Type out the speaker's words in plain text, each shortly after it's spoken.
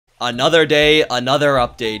Another day, another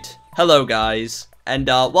update. Hello guys, and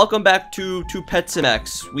welcome back to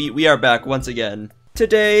PetSimX. We are back once again.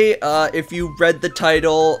 Today, if you read the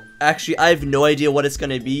title, actually I have no idea what it's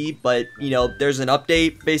gonna be, but you know, there's an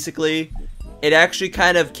update basically. It actually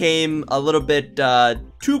kind of came a little bit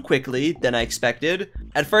too quickly than I expected.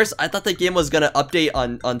 At first, I thought the game was gonna update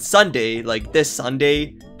on Sunday, like this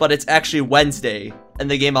Sunday, but it's actually Wednesday, and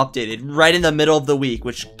the game updated right in the middle of the week,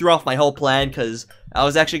 which threw off my whole plan because I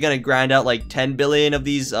was actually gonna grind out like 10 billion of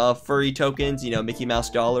these furry tokens, you know, Mickey Mouse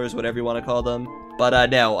dollars, whatever you want to call them. But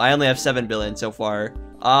no, I only have 7 billion so far.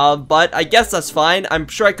 But I guess that's fine. I'm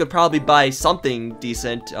sure I could probably buy something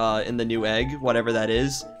decent in the new egg, whatever that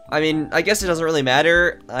is. I mean, I guess it doesn't really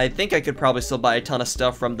matter. I think I could probably still buy a ton of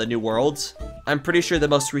stuff from the new worlds. I'm pretty sure the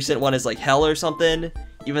most recent one is like Hell or something,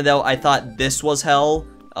 even though I thought this was Hell,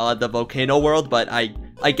 the volcano world, but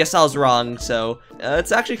I guess I was wrong, so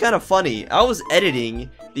it's actually kind of funny. I was editing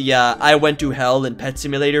the I went to Hell in Pet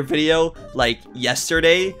Simulator video like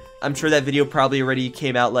yesterday. I'm sure that video probably already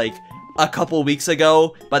came out like a couple weeks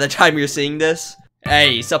ago by the time you're seeing this.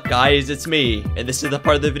 Hey, sup guys, it's me, and this is the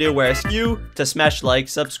part of the video where I ask you to smash like,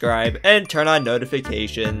 subscribe, and turn on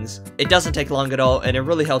notifications. It doesn't take long at all, and it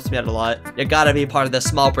really helps me out a lot. You gotta be part of the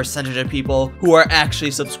small percentage of people who are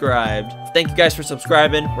actually subscribed. Thank you guys for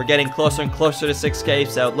subscribing. We're getting closer and closer to 6K,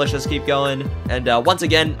 so let's just keep going. And once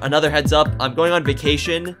again, another heads up, I'm going on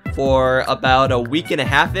vacation for about a week and a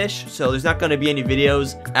half-ish, so there's not gonna be any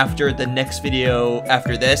videos after the next video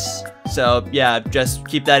after this. So yeah, just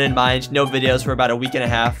keep that in mind. No videos for about a week and a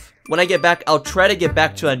half. When I get back, I'll try to get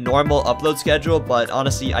back to a normal upload schedule, but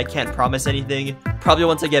honestly, I can't promise anything. Probably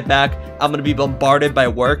once I get back, I'm gonna be bombarded by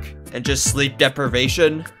work and just sleep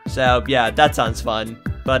deprivation. So yeah, that sounds fun.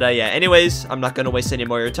 But yeah, anyways, I'm not gonna waste any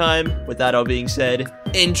more of your time. With that all being said,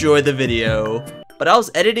 enjoy the video. But I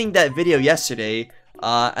was editing that video yesterday,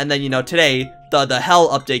 and then, you know, today, the Hell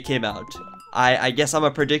update came out. I guess I'm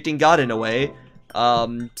a predicting god in a way.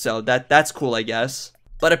 So that's cool, I guess.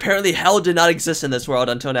 But apparently Hell did not exist in this world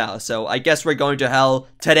until now, so I guess we're going to Hell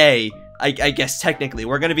today. I guess technically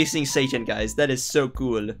we're gonna be seeing Satan, guys. That is so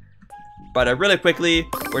cool. But really quickly,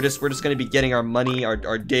 we're just gonna be getting our money,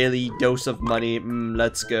 our daily dose of money.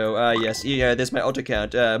 Let's go. Yes, yeah, there's my auto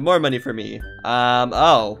account. More money for me.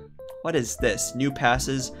 Oh, what is this? New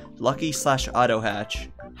passes, lucky / auto hatch.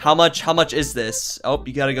 How much is this? Oh,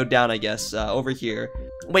 you gotta go down, I guess. Over here.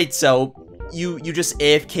 Wait, so you just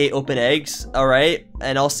AFK open eggs, all right?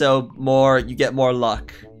 And also you get more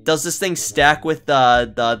luck. Does this thing stack with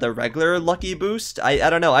the regular lucky boost? I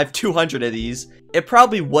don't know. I have 200 of these. It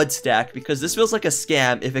probably would stack because this feels like a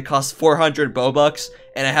scam if it costs 400 Bobucks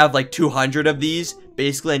and I have like 200 of these,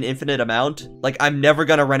 basically an infinite amount. Like, I'm never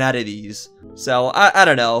gonna run out of these. So I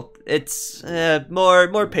don't know. It's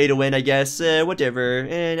more pay to win, I guess. Whatever.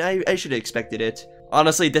 And I should have expected it.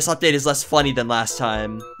 Honestly, this update is less funny than last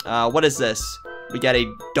time. What is this? We got a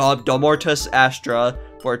Domortus Astra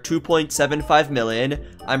for 2.75 million.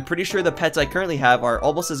 I'm pretty sure the pets I currently have are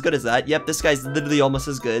almost as good as that. Yep, this guy's literally almost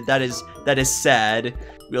as good. That is sad.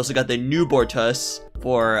 We also got the new Bortus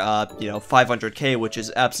for you know, 500k, which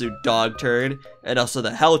is absolute dog turd, and also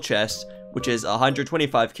the Hell chest, which is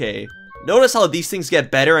 125k. Notice how these things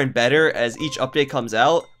get better and better as each update comes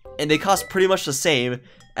out, and they cost pretty much the same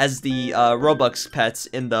as the Roblox pets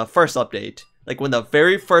in the first update. Like, when the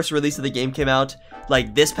very first release of the game came out,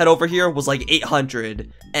 like, this pet over here was like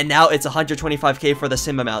 800, and now it's 125k for the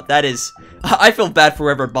same amount. That is, I feel bad for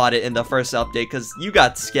whoever bought it in the first update, because you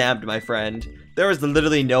got scammed, my friend. There was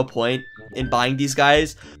literally no point in buying these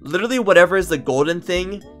guys. Literally, whatever is the golden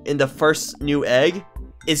thing in the first new egg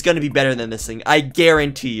is going to be better than this thing. I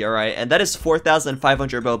guarantee, alright? And that is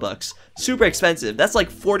 4,500 Bobucks. Super expensive. That's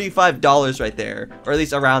like $45 right there, or at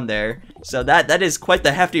least around there. So that is quite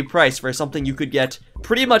the hefty price for something you could get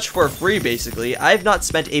pretty much for free, basically. I have not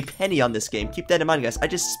spent a penny on this game. Keep that in mind, guys. I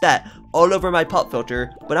just spat all over my pop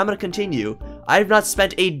filter, but I'm going to continue. I have not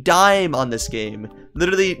spent a dime on this game.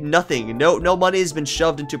 Literally nothing. No money has been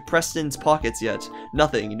shoved into Preston's pockets yet.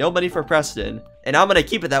 Nothing. No money for Preston. And I'm going to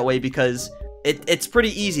keep it that way because it's pretty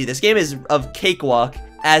easy. This game is of cakewalk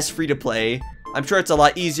as free to play. I'm sure it's a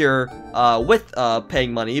lot easier with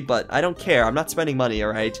paying money, but I don't care. I'm not spending money,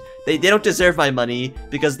 alright? They don't deserve my money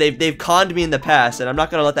because they've conned me in the past, and I'm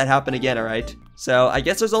not gonna let that happen again, alright? So I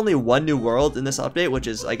guess there's only one new world in this update, which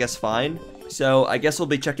is, I guess, fine. So I guess we'll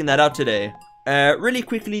be checking that out today. Really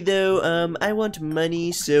quickly though, I want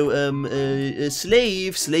money, so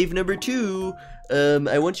slave number 2,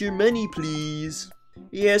 I want your money, please.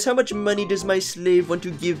 Yes, how much money does my slave want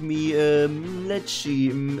to give me? Let's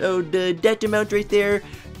see. Oh, that amount right there.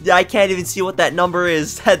 I can't even see what that number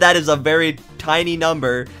is. That is a very tiny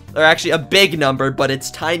number. Or actually a big number, but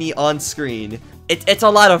it's tiny on screen. It's a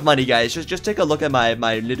lot of money, guys. Just take a look at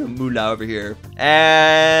my little moolah over here. And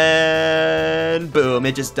boom,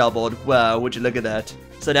 it just doubled. Wow, would you look at that?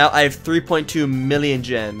 So now I have 3.2 million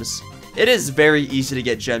gems. It is very easy to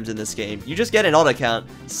get gems in this game. You just get an alt account,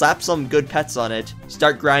 slap some good pets on it,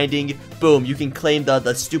 start grinding, boom, you can claim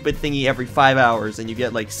the stupid thingy every 5 hours and you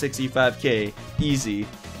get like 65k. Easy.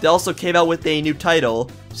 They also came out with a new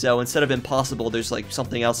title, so instead of impossible, there's like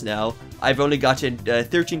something else now. I've only gotten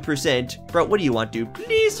 13%. Bro, what do you want, dude?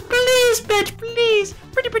 Please, pet, please.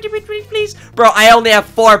 Pretty, please. Bro, I only have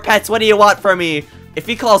 4 pets. What do you want from me? If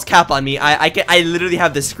he calls cap on me, I literally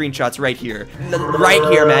have the screenshots right here. Right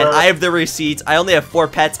here, man. I have the receipts. I only have 4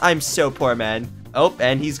 pets. I'm so poor, man. Oh,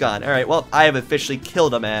 and he's gone. Alright, well, I have officially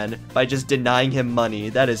killed a man by just denying him money.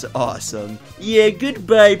 That is awesome. Yeah,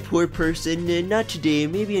 goodbye, poor person. Not today,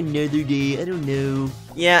 maybe another day. I don't know.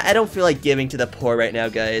 Yeah, I don't feel like giving to the poor right now,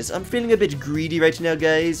 guys. I'm feeling a bit greedy right now,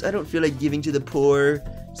 guys. I don't feel like giving to the poor.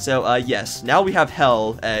 So, yes, now we have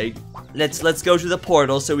Hell Egg. Let's go to the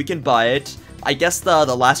portal so we can buy it. I guess the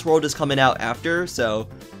last world is coming out after, so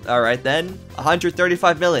alright then.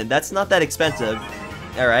 135 million. That's not that expensive.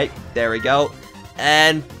 Alright, there we go.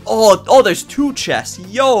 And oh, there's 2 chests.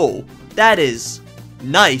 Yo, that is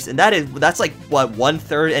nice. And that's like what,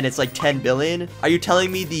 1/3, and it's like 10 billion. Are you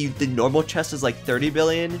telling me the normal chest is like 30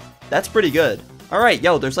 billion? That's pretty good. Alright,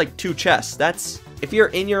 yo, there's like 2 chests. That's, if you're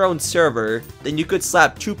in your own server, then you could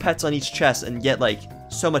slap 2 pets on each chest and get like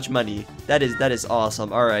so much money. That is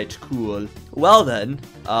awesome. Alright, cool. Well then,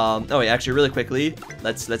 oh wait, actually really quickly,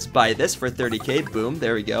 let's buy this for 30k. Boom,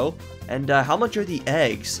 there we go. And how much are the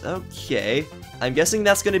eggs? Okay, I'm guessing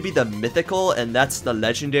that's gonna be the mythical and that's the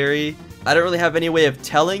legendary. I don't really have any way of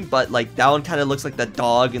telling, but like that one kind of looks like the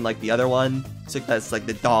dog and like the other one, it's like that's like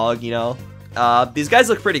the dog, you know. These guys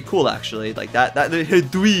look pretty cool actually, like that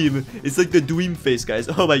dweeb. It's like the dweeb face, guys.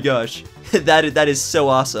 Oh my gosh. that is so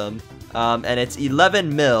awesome. And it's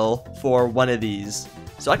 11 mil for one of these.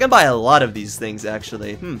 So I can buy a lot of these things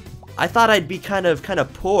actually. I thought I'd be kind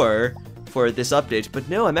of poor for this update, but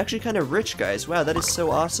no, I'm actually kind of rich, guys. Wow, that is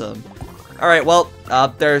so awesome. Alright, well,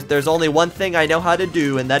 there's only one thing I know how to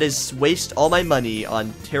do, and that is waste all my money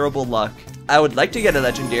on terrible luck. I would like to get a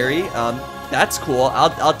legendary. That's cool.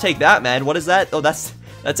 I'll take that, man. What is that? Oh, that's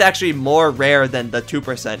actually more rare than the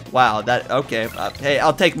 2%. Wow, okay. Hey,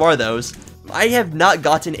 I'll take more of those. I have not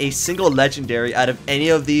gotten a single legendary out of any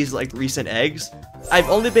of these like recent eggs. I've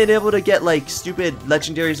only been able to get like stupid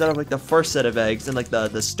legendaries out of like the first set of eggs in like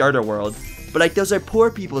the starter world. But like those are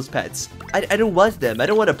poor people's pets. I don't want them. I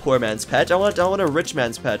don't want a poor man's pet. I want a rich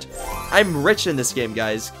man's pet. I'm rich in this game,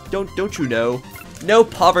 guys. Don't you know? No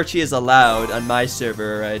poverty is allowed on my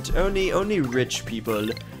server, right? Only rich people.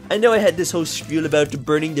 I know I had this whole spiel about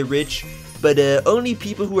burning the rich, but only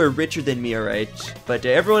people who are richer than me are right. But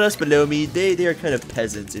everyone else below me, they are kind of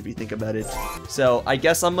peasants if you think about it. So I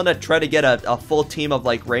guess I'm gonna try to get a full team of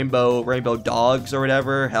like rainbow dogs or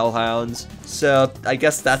whatever, hellhounds. So I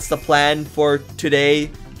guess that's the plan for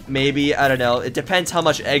today. Maybe, I don't know. It depends how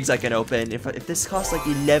much eggs I can open. If this costs like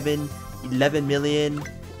 11 million,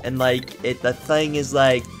 and like the thing is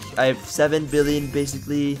like I have 7 billion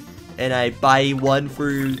basically, and I buy one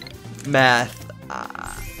for math.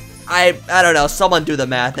 I don't know, someone do the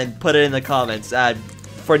math and put it in the comments.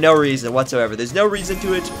 For no reason whatsoever. There's no reason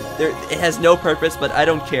to it. It has no purpose, but I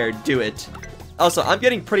don't care. Do it. Also, I'm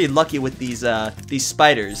getting pretty lucky with these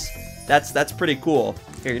spiders. That's pretty cool.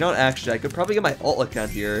 Here, you know what? Actually, I could probably get my alt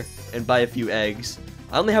account here and buy a few eggs.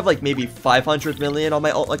 I only have like maybe 500 million on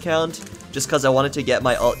my alt account, just because I wanted to get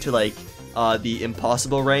my alt to like the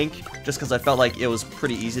impossible rank, just because I felt like it was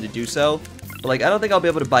pretty easy to do so. But like, I don't think I'll be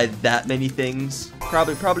able to buy that many things.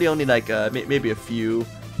 Probably only like maybe a few,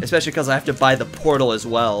 especially because I have to buy the portal as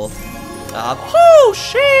well. Oh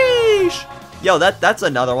sheesh! Yo, that's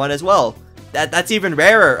another one as well. That's even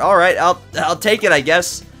rarer. All right, I'll take it, I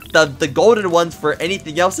guess. The golden ones for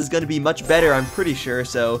anything else is going to be much better, I'm pretty sure.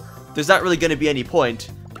 So there's not really going to be any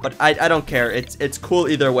point. But I don't care. It's cool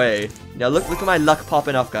either way. Now look at my luck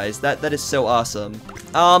popping off, guys. That is so awesome.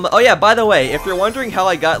 Oh yeah, by the way, if you're wondering how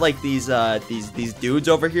I got like these dudes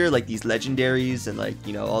over here, like these legendaries and like,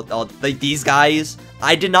 you know, all like these guys,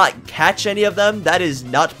 I did not catch any of them. That is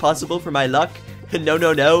not possible for my luck.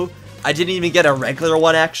 No. I didn't even get a regular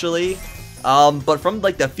one actually. But from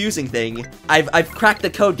like the fusing thing, I've cracked the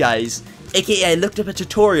code, guys. AKA I looked up a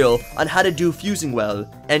tutorial on how to do fusing well,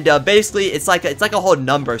 and basically it's like a whole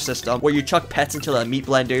number system where you chuck pets into a meat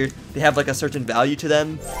blender. They have like a certain value to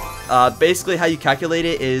them. Basically how you calculate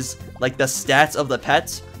it is like the stats of the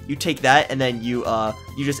pets. You take that and then you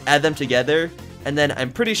just add them together, And then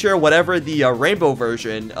I'm pretty sure whatever the rainbow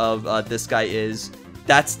version of this guy is,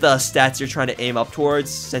 that's the stats you're trying to aim up towards,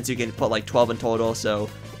 since you can put like 12 in total. So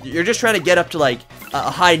you're just trying to get up to like a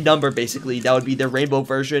high number, basically. That would be the rainbow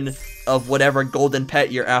version of whatever golden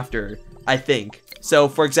pet you're after, I think. So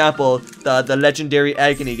for example, the legendary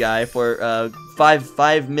agony guy for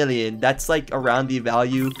 5 million, that's like around the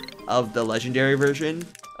value of the legendary version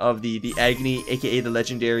of the agony, aka the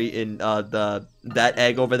legendary in that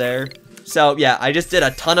egg over there. So yeah, I just did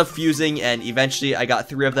a ton of fusing and eventually I got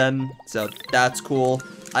 3 of them, so that's cool.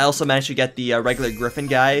 I also managed to get the regular griffin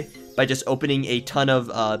guy by just opening a ton of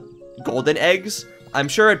golden eggs. I'm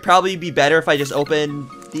sure it'd probably be better if I just opened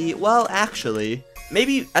the, well, actually,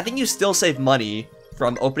 maybe, I think you still save money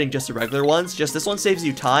from opening just the regular ones. Just this one saves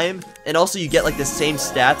you time, and also you get like the same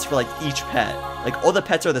stats for like each pet. Like all the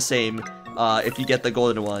pets are the same if you get the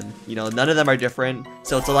golden one. You know, none of them are different,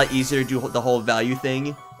 so it's a lot easier to do the whole value thing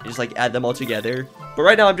and just like add them all together. But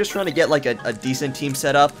right now I'm just trying to get like a decent team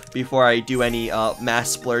set up before I do any mass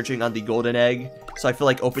splurging on the golden egg. So I feel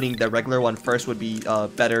like opening the regular one first would be a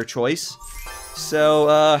better choice.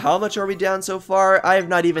 So, how much are we down so far? I have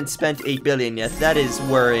not even spent 8 billion yet. That is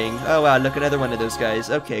worrying. Oh wow, look, another one of those guys.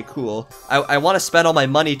 Okay, cool. I want to spend all my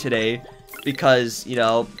money today because, you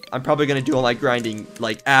know, I'm probably going to do all my grinding,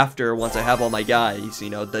 like, after, once I have all my guys, you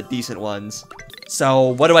know, the decent ones. So,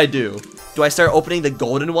 what do I do? Do I start opening the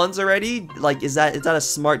golden ones already? Like, is that a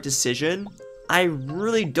smart decision? I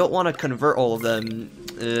really don't want to convert all of them.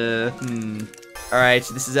 Alright,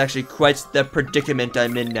 this is actually quite the predicament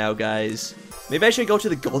I'm in now, guys. Maybe I should go to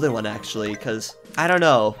the golden one, actually, because, I don't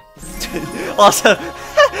know. Also,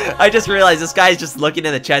 I just realized this guy's just looking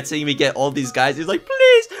in the chat seeing me get all these guys. He's like,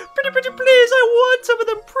 please, pretty, please, I want some of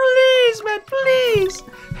them, please, man, please.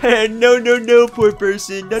 No, poor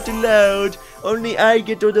person, not allowed. Only I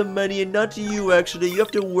get all the money and not you, actually. You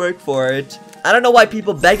have to work for it. I don't know why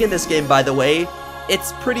people beg in this game, by the way.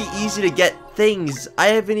 It's pretty easy to get things. I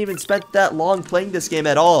haven't even spent that long playing this game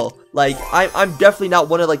at all. Like, I'm definitely not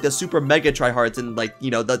one of like the super mega tryhards and like, you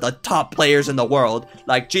know, the top players in the world.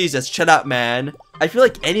 Like, Jesus, shut up, man. I feel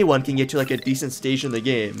like anyone can get to like a decent stage in the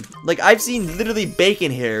game. Like, I've seen literally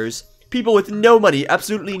bacon hairs, people with no money,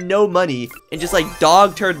 absolutely no money, and just like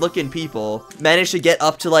dog turd looking people manage to get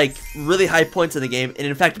up to like really high points in the game and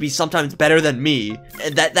in fact be sometimes better than me.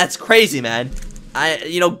 And that's crazy, man.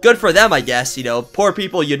 You know, good for them, I guess, you know, poor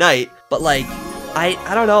people unite, but like, I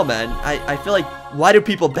don't know, man. I feel like, why do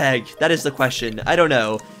people beg? That is the question. I don't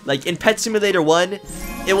know. Like, in Pet Simulator 1,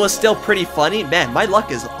 it was still pretty funny. Man, my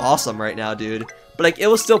luck is awesome right now, dude. But like, it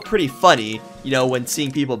was still pretty funny, you know, when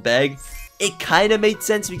seeing people beg. It kind of made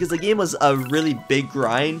sense because the game was a really big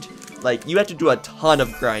grind. Like, you had to do a ton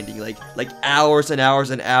of grinding, like hours and hours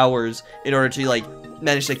and hours in order to like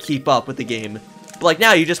manage to keep up with the game. But like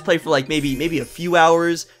now you just play for like maybe a few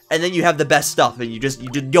hours and then you have the best stuff and you just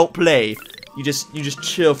don't play. You just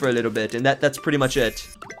chill for a little bit and that's pretty much it.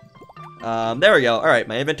 There we go. All right,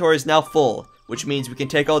 my inventory is now full, which means we can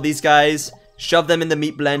take all these guys, shove them in the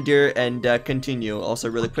meat blender and continue.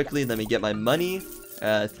 Also really quickly, let me get my money.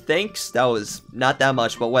 Thanks. That was not that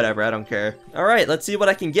much, but whatever, I don't care. All right, let's see what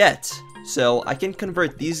I can get. So I can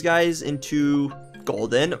convert these guys into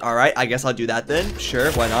golden. All right, I guess I'll do that then.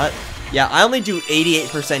 Sure, why not? Yeah, I only do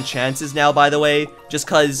 88% chances now, by the way, just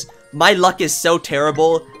because my luck is so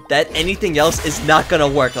terrible that anything else is not gonna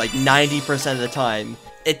work like 90% of the time.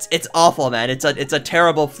 It's awful, man. It's a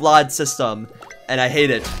terrible, flawed system, and I hate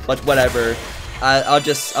it. But whatever. I'll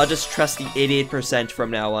just trust the 88%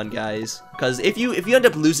 from now on, guys. Because if you end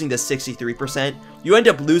up losing the 63%, you end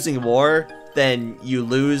up losing more than you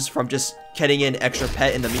lose from just getting an extra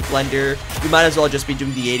pet in the meat blender. You might as well just be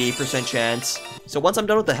doing the 88% chance. So once I'm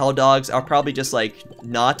done with the hell dogs, I'll probably just like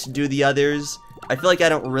not do the others. I feel like I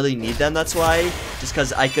don't really need them, that's why. Just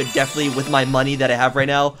because I could definitely, with my money that I have right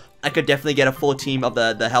now, I could definitely get a full team of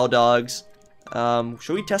the hell dogs.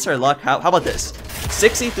 Should we test our luck? How about this?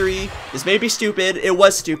 63. This may be stupid. It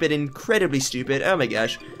was stupid, incredibly stupid. Oh my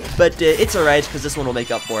gosh. But it's alright, because this one will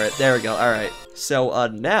make up for it. There we go. Alright. So,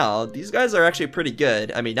 now, these guys are actually pretty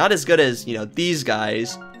good. I mean, not as good as, you know, these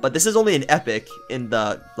guys. But this is only an epic in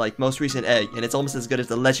the, like, most recent egg. And it's almost as good as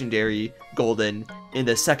the legendary golden in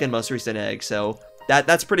the second most recent egg. So,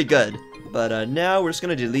 that's pretty good. But now we're just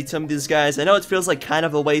gonna delete some of these guys. I know it feels like kind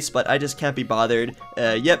of a waste, but I just can't be bothered.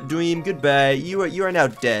 Yep, Dream, goodbye. You are now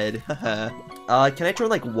dead. Haha. Can I turn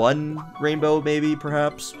like one rainbow maybe,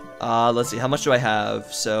 perhaps? Let's see, how much do I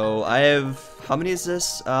have? So I have, how many is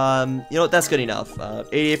this? You know what, that's good enough.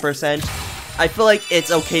 88%. I feel like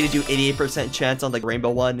it's okay to do 88% chance on the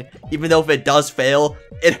rainbow one, even though if it does fail,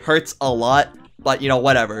 it hurts a lot. But you know,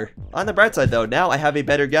 whatever. On the bright side though, now I have a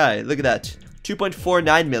better guy. Look at that.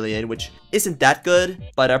 2.49 million, which isn't that good,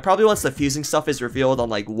 but probably once the fusing stuff is revealed on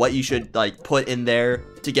like what you should like put in there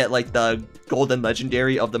to get like the golden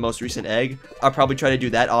legendary of the most recent egg, I'll probably try to do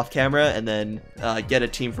that off camera and then get a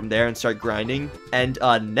team from there and start grinding. And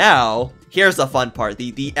now here's the fun part,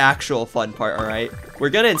 the actual fun part. All right, we're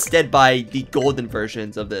gonna instead buy the golden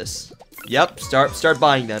versions of this. Yep, start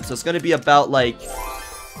buying them. So it's gonna be about like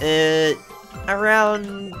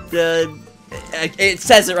around it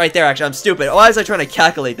says it right there. Actually, I'm stupid. Why was I trying to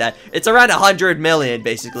calculate that? It's around 100 million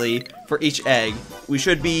basically for each egg. We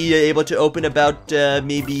should be able to open about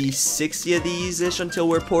maybe 60 of these-ish until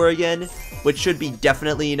we're poor again, which should be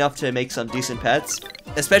definitely enough to make some decent pets,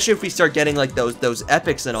 especially if we start getting like those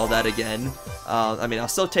epics and all that again. I mean, I'll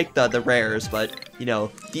still take the rares, but you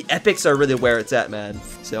know, the epics are really where it's at, man.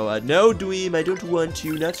 So no, Dweem, I don't want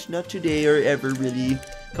you, not today or ever, really.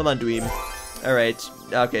 Come on, Dweem. Alright,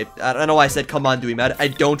 okay, I don't know why I said come on, Dweem. I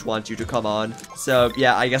don't want you to come on. So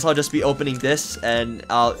yeah, I guess I'll just be opening this, and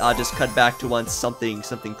I'll just cut back to once something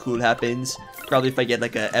cool happens. Probably if I get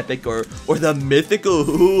like an epic or the mythical.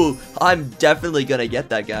 Ooh, I'm definitely gonna get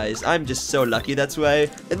that, guys. I'm just so lucky, that's why.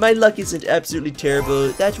 And my luck isn't absolutely terrible.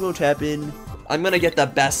 That won't happen. I'm gonna get the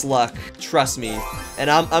best luck, trust me.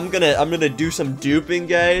 And I'm gonna do some duping,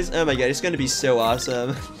 guys. Oh my god, it's gonna be so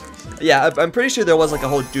awesome. Yeah, I'm pretty sure there was like a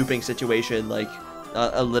whole duping situation like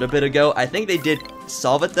a little bit ago. I think they did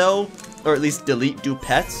solve it though, or at least delete dupe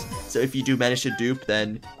pets. So if you do manage to dupe,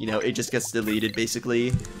 then you know it just gets deleted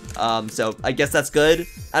basically. So I guess that's good.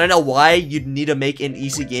 I don't know why you'd need to make an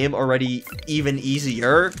easy game already even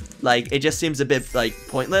easier. Like it just seems a bit like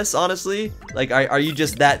pointless, honestly. Like are you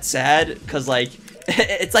just that sad? Cause like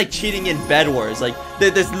it's like cheating in Bed Wars. Like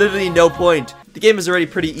there's literally no point. The game is already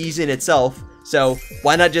pretty easy in itself. So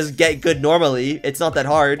why not just get good normally? It's not that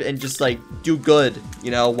hard, and just like do good.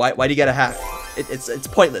 You know, why do you get a hack? It's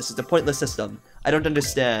pointless. It's a pointless system. I don't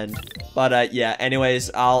understand. But yeah,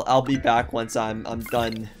 anyways, I'll be back once I'm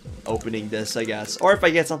done opening this, I guess. Or if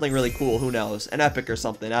I get something really cool, who knows? An epic or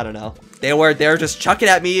something, I don't know. They were just chucking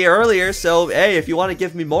at me earlier, so hey, if you want to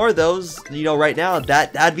give me more of those, you know, right now,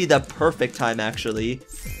 that'd be the perfect time actually.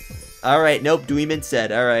 Alright, nope, Dweeman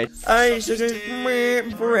said, alright. I stood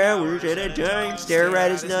for hours at a time, stare at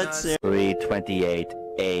his nuts. 3:28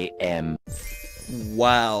 a.m.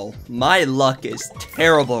 Wow, my luck is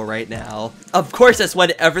terrible right now. Of course, that's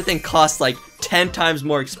when everything costs like 10 times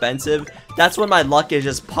more expensive. That's when my luck is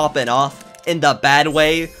just popping off in the bad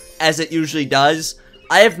way, as it usually does.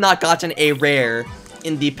 I have not gotten a rare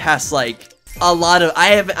in the past, like, a lot of, I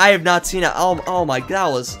have not seen it. Oh my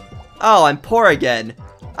god, I'm poor again.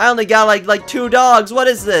 I only got like 2 dogs. What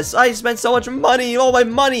is this? I spent so much money. All my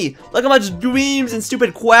money. Look how much dreams and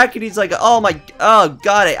stupid quackities. Like, oh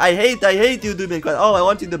god, I hate you, Dweem. Oh, I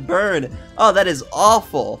want you to burn. Oh, that is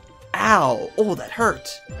awful. Ow. Oh, that hurt.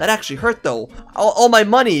 That actually hurt though. All my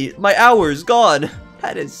money, my hours gone.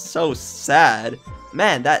 That is so sad.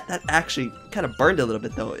 Man, that actually kind of burned a little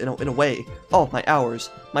bit though, in a way. Oh, my hours.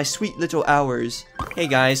 My sweet little hours. Hey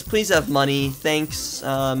guys, please have money. Thanks.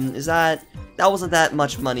 That wasn't that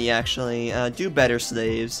much money, actually. Do better,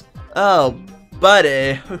 slaves. Oh,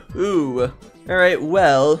 buddy. Ooh. Alright,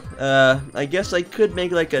 well, I guess I could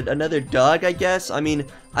make, like, another dog, I guess. I mean,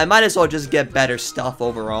 I might as well just get better stuff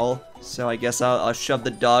overall. So I guess I'll shove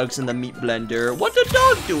the dogs in the meat blender. What's the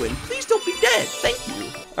dog doing? Please don't be dead. Thank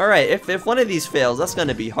you. Alright, if one of these fails, that's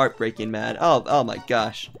gonna be heartbreaking, man. Oh my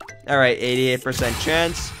gosh. Alright, 88%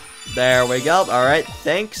 chance. There we go. Alright,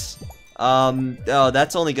 thanks. Oh,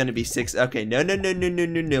 that's only gonna be 6. Okay, no.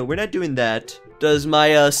 We're not doing that. Does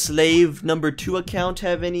my, slave number 2 account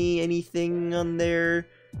have anything on there?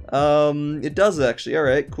 It does actually.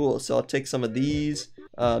 Alright, cool. So I'll take some of these.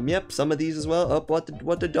 Yep, some of these as well. Oh,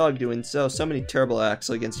 what the dog doing? So many terrible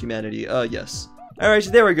acts against humanity. Yes. Alright,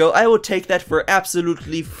 so there we go. I will take that for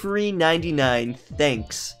absolutely free 99.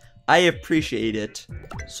 Thanks. I appreciate it.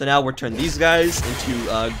 So now we'll turn these guys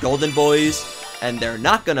into, golden boys. And they're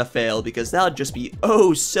not gonna fail, because that would just be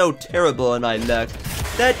oh so terrible in my luck.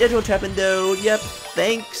 That won't happen though. Yep,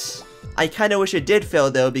 thanks. I kinda wish it did fail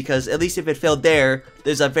though, because at least if it failed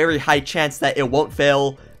there's a very high chance that it won't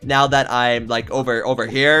fail now that I'm like over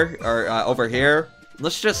here, or over here.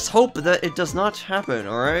 Let's just hope that it does not happen,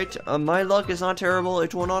 alright? My luck is not terrible,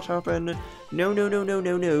 it will not happen.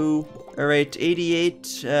 No. Alright,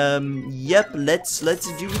 88, yep, let's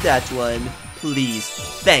do that one. Please.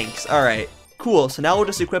 Thanks, alright. Cool, so now we'll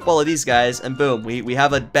just equip all of these guys, and boom, we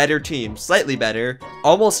have a better team. Slightly better.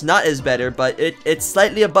 Almost not as better, but it's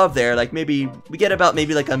slightly above there. Like, maybe, we get about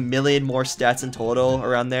maybe like 1 million more stats in total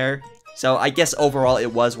around there. So, I guess overall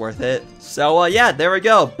it was worth it. So, yeah, there we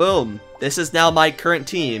go. Boom. this is now my current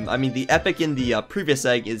team. I mean, the epic in the previous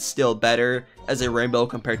egg is still better as a rainbow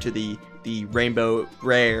compared to the rainbow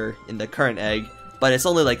rare in the current egg, but it's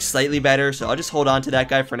only like slightly better, so I'll just hold on to that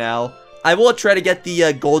guy for now. I will try to get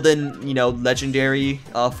the golden, you know, legendary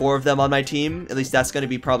 4 of them on my team. At least that's going to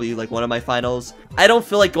be probably like one of my finals. I don't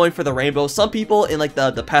feel like going for the rainbow. Some people in like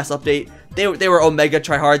the past update, they were Omega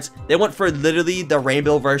tryhards. They went for literally the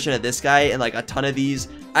rainbow version of this guy and like a ton of these.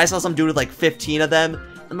 I saw some dude with like 15 of them.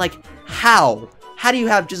 I'm like, how? How do you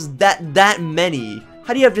have just that many?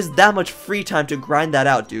 How do you have just that much free time to grind that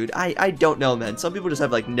out, dude? I don't know, man. Some people just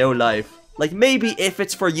have like no life. Like, maybe if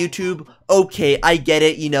it's for YouTube, okay, I get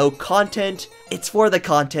it, you know, content, it's for the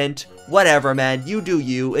content, whatever, man, you do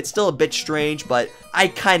you. It's still a bit strange, but I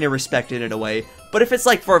kind of respect it in a way. But if it's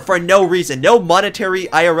like for no reason, no monetary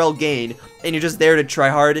IRL gain, and you're just there to try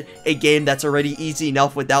hard a game that's already easy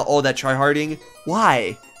enough without all that tryharding,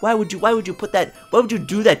 why? Why would you put that, why would you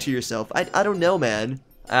do that to yourself? I don't know, man.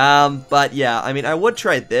 But yeah, I mean, I would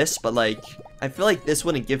try this, but like, I feel like this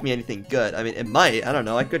wouldn't give me anything good. I mean, it might. I don't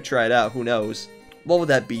know. I could try it out. Who knows? What would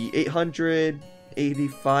that be?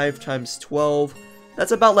 885 times 12.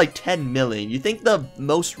 That's about like 10 million. You think the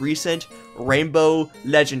most recent Rainbow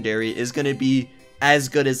Legendary is going to be as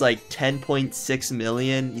good as like 10.6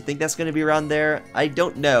 million? You think that's going to be around there? I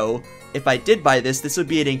don't know. If I did buy this, this would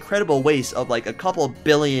be an incredible waste of like a couple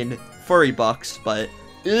billion furry bucks, but...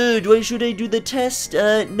 should I do the test?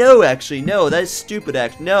 No, actually, no, that is stupid,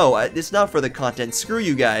 no, it's not for the content, screw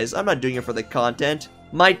you guys, I'm not doing it for the content.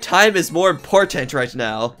 My time is more important right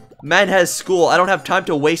now. Man has school, I don't have time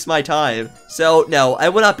to waste my time. So, no, I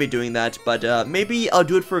will not be doing that, but, maybe I'll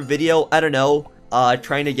do it for a video, I don't know,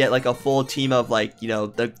 trying to get, like, a full team of, like, you know,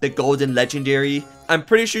 the golden legendary. I'm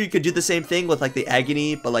pretty sure you could do the same thing with, like, the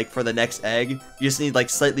agony, but, like, for the next egg, you just need,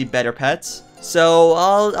 like, slightly better pets. So,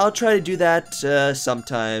 I'll try to do that,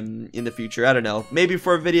 sometime in the future, I don't know. Maybe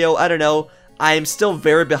for a video, I don't know. I'm still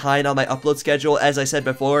very behind on my upload schedule, as I said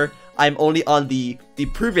before. I'm only on the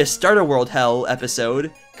previous Starter World Hell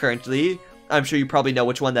episode, currently. I'm sure you probably know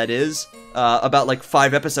which one that is, about like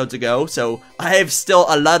 5 episodes ago, so I have still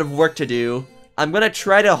a lot of work to do. I'm gonna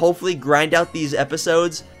try to hopefully grind out these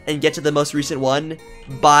episodes and get to the most recent one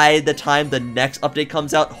by the time the next update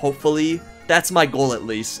comes out, hopefully. That's my goal, at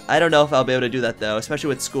least. I don't know if I'll be able to do that, though, especially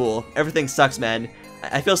with school. Everything sucks, man.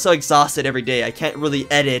 I feel so exhausted every day. I can't really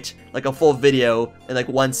edit, like, a full video in, like,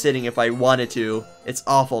 one sitting if I wanted to. It's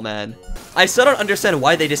awful, man. I still don't understand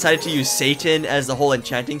why they decided to use Satan as the whole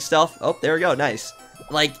enchanting stuff. Oh, there we go. Nice.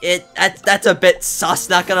 Like, that's a bit sus,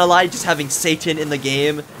 not gonna lie, just having Satan in the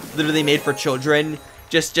game, literally made for children.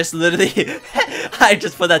 Just literally, I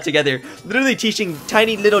just put that together. Literally teaching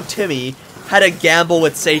tiny little Timmy how to gamble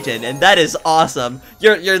with Satan, and that is awesome.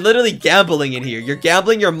 You're literally gambling in here. You're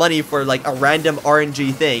gambling your money for like a random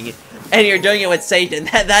RNG thing, and you're doing it with Satan.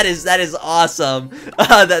 That is awesome.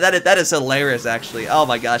 That is hilarious, actually. Oh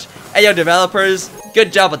my gosh. Hey, yo, developers,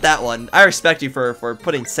 good job with that one. I respect you for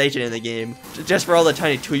putting Satan in the game, just for all the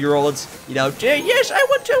tiny 2-year-olds. You know, yes, I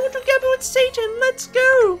want to gamble with Satan. Let's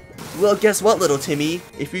go. Well, guess what, little Timmy?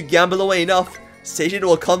 If you gamble away enough, Satan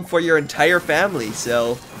will come for your entire family,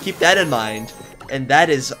 so keep that in mind. And that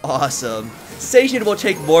is awesome. Satan will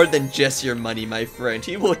take more than just your money, my friend.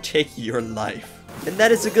 He will take your life. And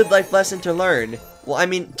that is a good life lesson to learn. Well, I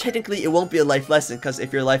mean, technically it won't be a life lesson, because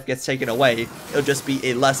if your life gets taken away, it'll just be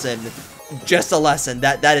a lesson. Just a lesson.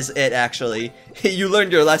 That is it, actually. You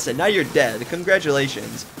learned your lesson. Now you're dead.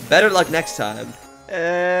 Congratulations. Better luck next time.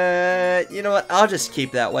 You know what? I'll just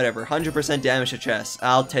keep that. Whatever. 100% damage to chest.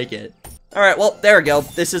 I'll take it. Alright, well, there we go.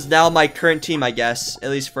 This is now my current team, I guess.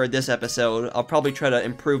 At least for this episode. I'll probably try to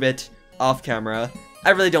improve it off camera.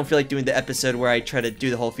 I really don't feel like doing the episode where I try to do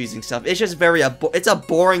the whole fusing stuff. It's just it's a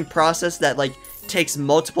boring process that, like, takes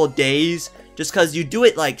multiple days. Just because you do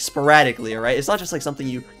it, like, sporadically, alright? It's not just, like, something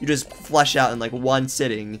you just flesh out in, like, one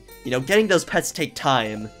sitting. You know, getting those pets take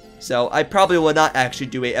time. So, I probably will not actually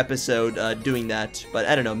do a episode doing that. But,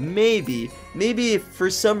 I don't know, maybe if for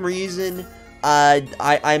some reason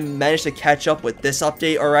I managed to catch up with this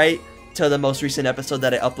update, alright, to the most recent episode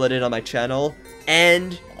that I uploaded on my channel,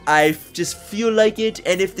 and I just feel like it,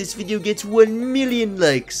 and if this video gets 1 million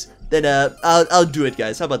likes, then I'll do it,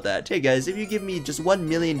 guys. How about that? Hey guys, if you give me just $1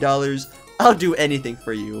 million, I'll do anything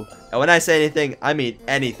for you. And when I say anything, I mean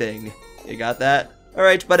anything. You got that?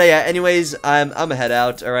 Alright, but yeah, anyways, I'm a head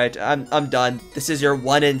out, alright, I'm done. This is your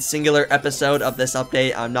one and singular episode of this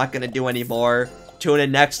update. I'm not gonna do any more. Tune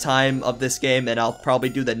in next time of this game, and I'll probably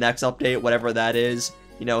do the next update, whatever that is.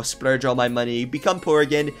 You know, splurge all my money, become poor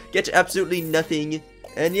again, get to absolutely nothing,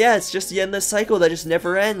 And yeah, it's just the endless cycle that just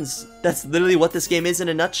never ends. That's literally what this game is in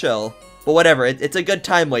a nutshell. But whatever, it's a good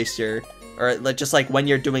time waster. Or just like when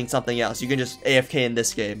you're doing something else, you can just AFK in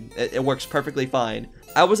this game. It works perfectly fine.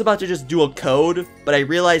 I was about to just do a code, but I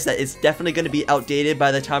realized that it's definitely going to be outdated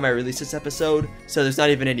by the time I release this episode, so there's not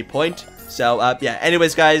even any point. So, yeah,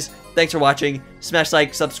 anyways, guys, thanks for watching. Smash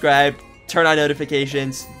like, subscribe, turn on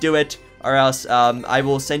notifications, do it, or else I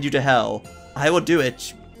will send you to hell. I will do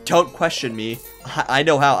it. Don't question me. I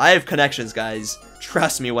know how. I have connections, guys.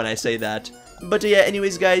 Trust me when I say that. But yeah,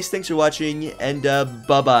 anyways, guys, thanks for watching, and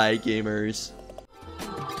bye-bye, gamers.